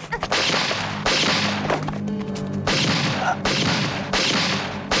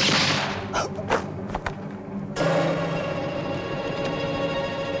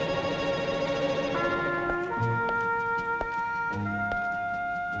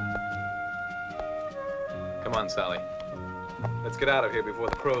 Come on, Sally. Let's get out of here before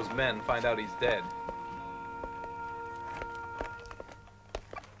the Crow's men find out he's dead.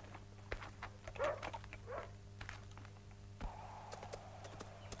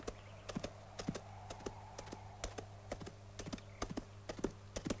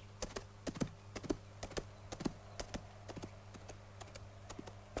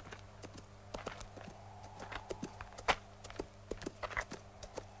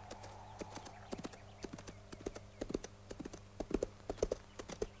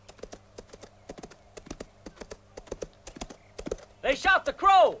 They shot the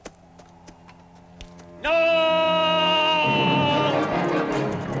crow! No!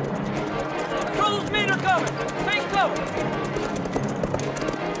 The crow's men are coming! Take cover!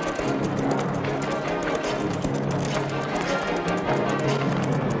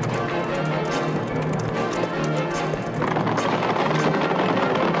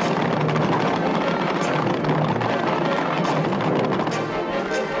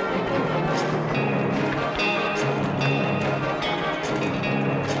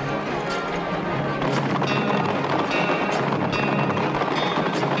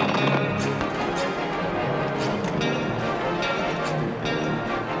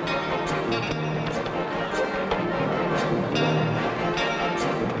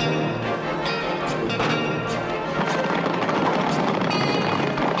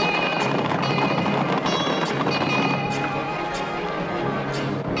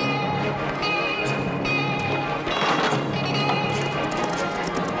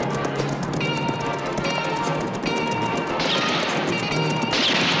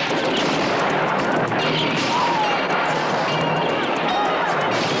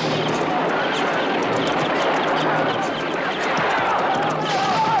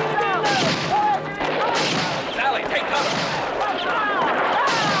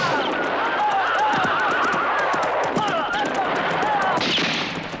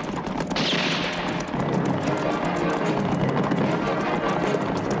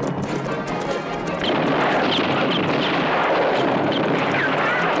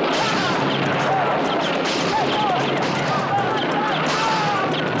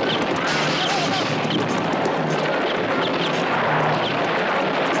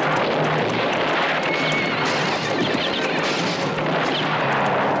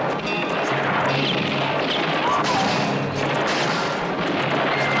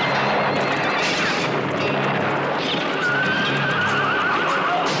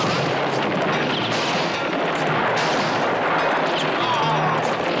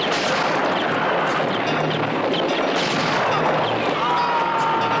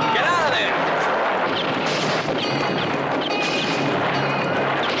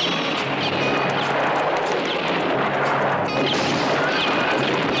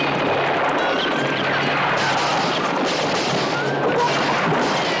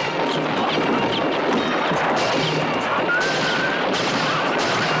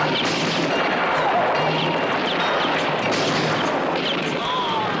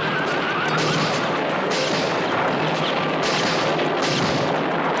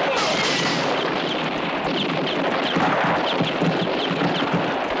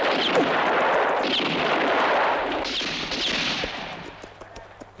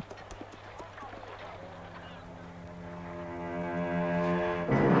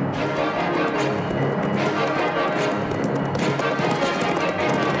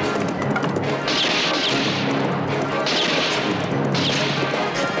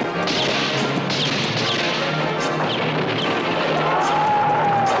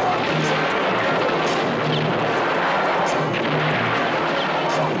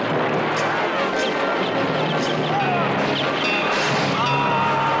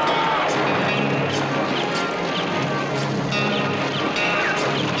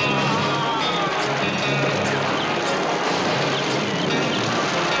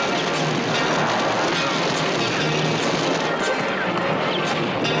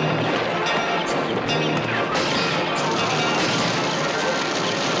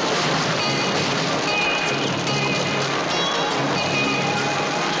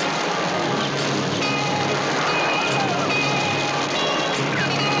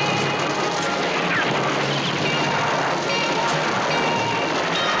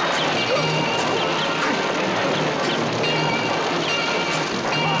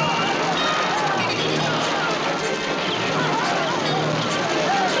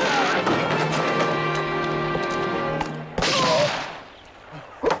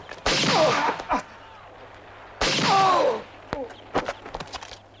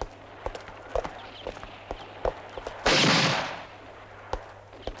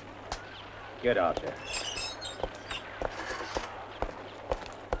 Get out there.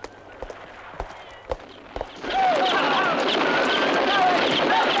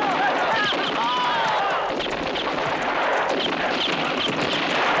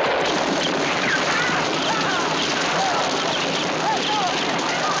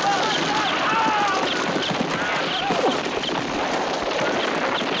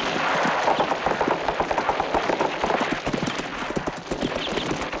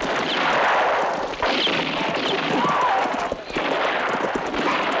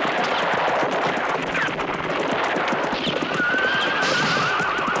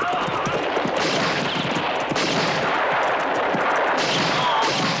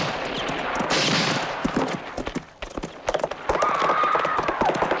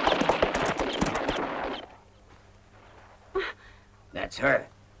 her.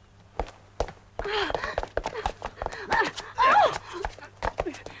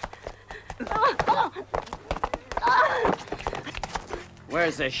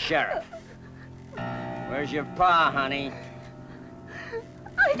 Where's the sheriff? Where's your pa, honey?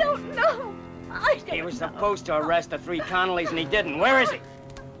 I don't know. He was supposed to arrest the 3 Connellys and he didn't. Where is he?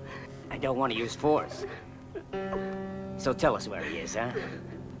 I don't want to use force. So tell us where he is, huh?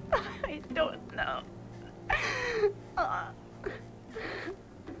 I don't know.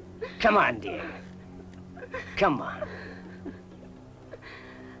 Come on, dear. Come on.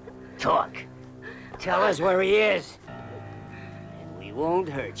 Talk. Tell us where he is. And we won't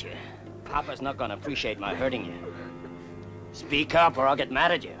hurt you. Papa's not gonna appreciate my hurting you. Speak up or I'll get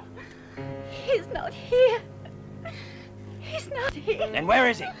mad at you. He's not here. He's not here. Then where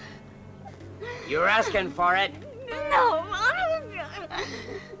is he? You're asking for it? No.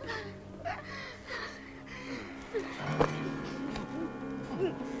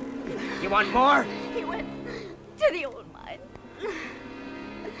 You want more? He went to the old mine.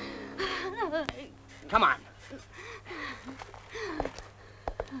 Come on.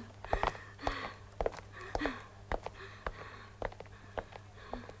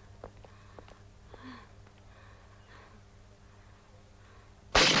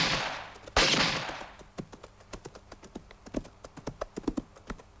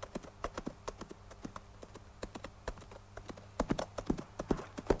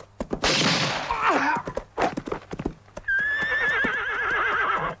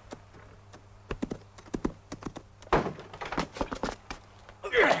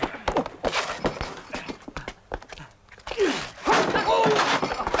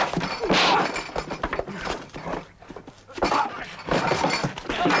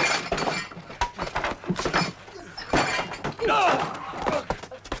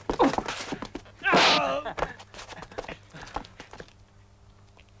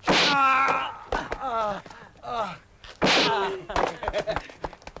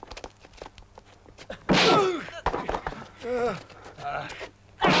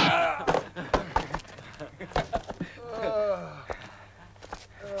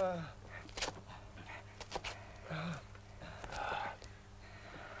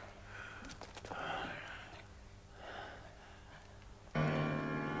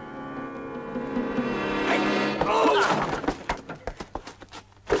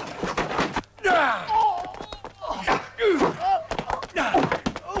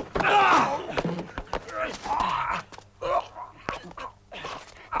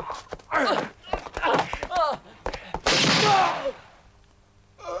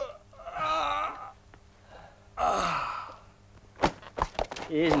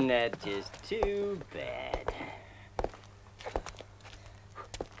 Isn't that just too bad?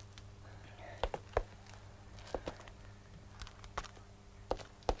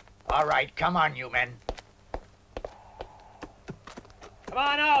 All right, come on, you men. Come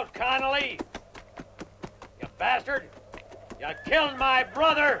on out, Connelly. You bastard. You killed my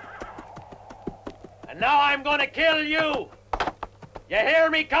brother. And now I'm gonna kill you. You hear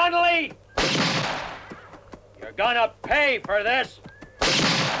me, Connelly? You're gonna pay for this.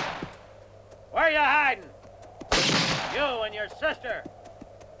 Where you hiding? You and your sister.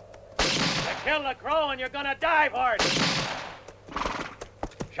 You killed the crow and you're gonna die for it.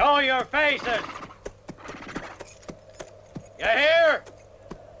 Show your faces. You hear?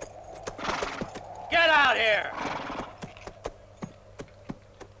 Get out here.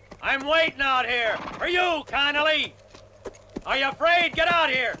 I'm waiting out here for you, Connelly. Are you afraid? Get out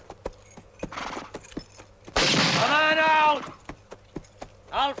here. Come on out.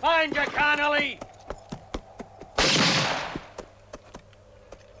 I'll find you, Connelly.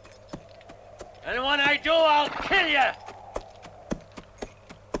 And when I do, I'll kill you.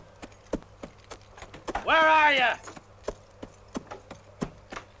 Where are you?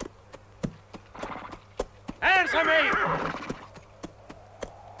 Answer me!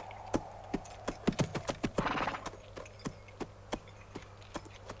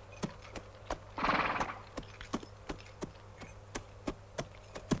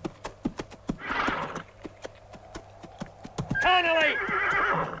 Connelly!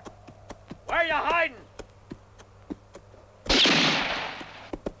 Where you hiding?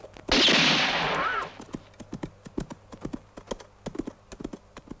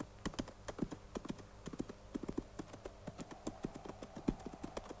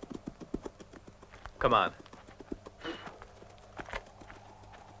 Come on.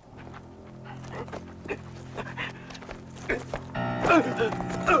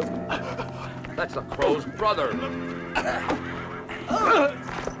 That's the crow's brother.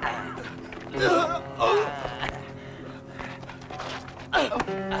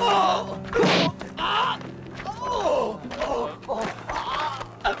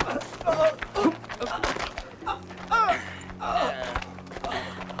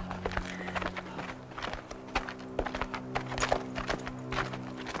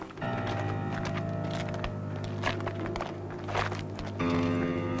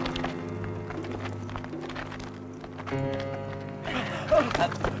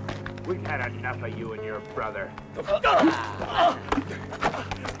 We've had enough of you and your brother.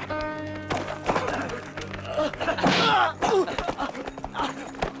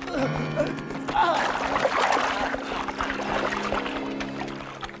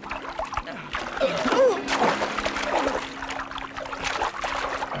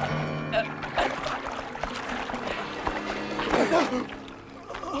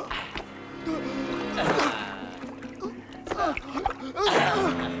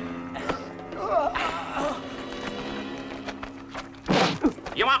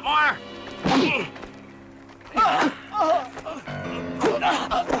 You want more?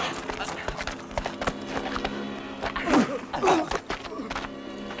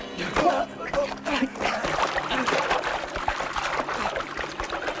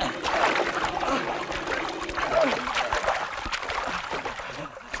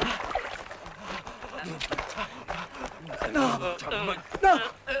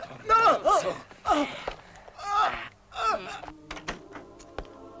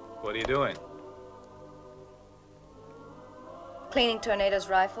 What are you doing? Cleaning Tornado's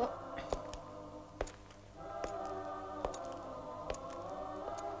rifle.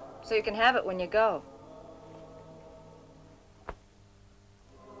 So you can have it when you go.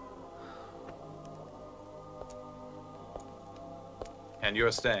 And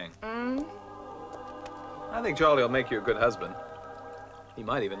you're staying? Mm? I think Charlie will make you a good husband. He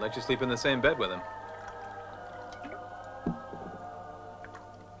might even let you sleep in the same bed with him.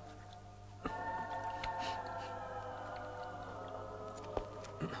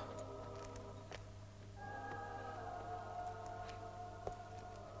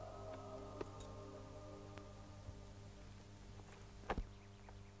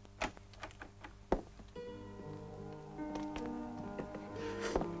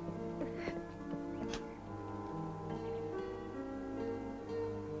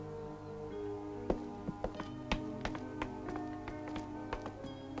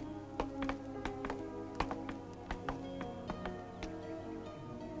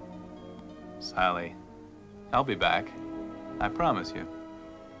 Sally, I'll be back. I promise you.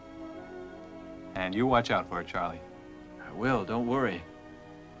 And you watch out for her, Charlie. I will, don't worry.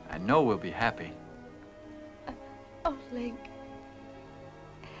 I know we'll be happy. Oh, Link.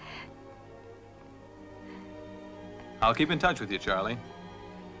 I'll keep in touch with you, Charlie.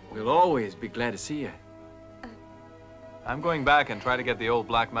 We'll always be glad to see you. I'm going back and try to get the old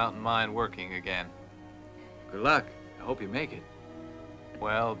Black Mountain mine working again. Good luck. I hope you make it.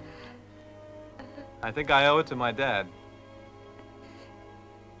 Well, I think I owe it to my dad.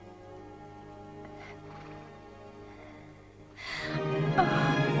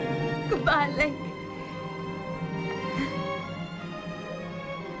 Oh, goodbye, Link.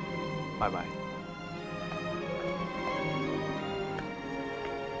 Bye-bye.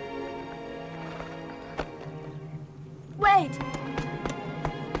 Wait!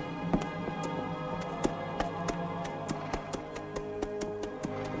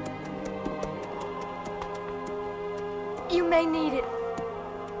 You may need it.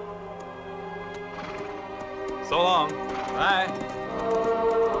 So long. Bye.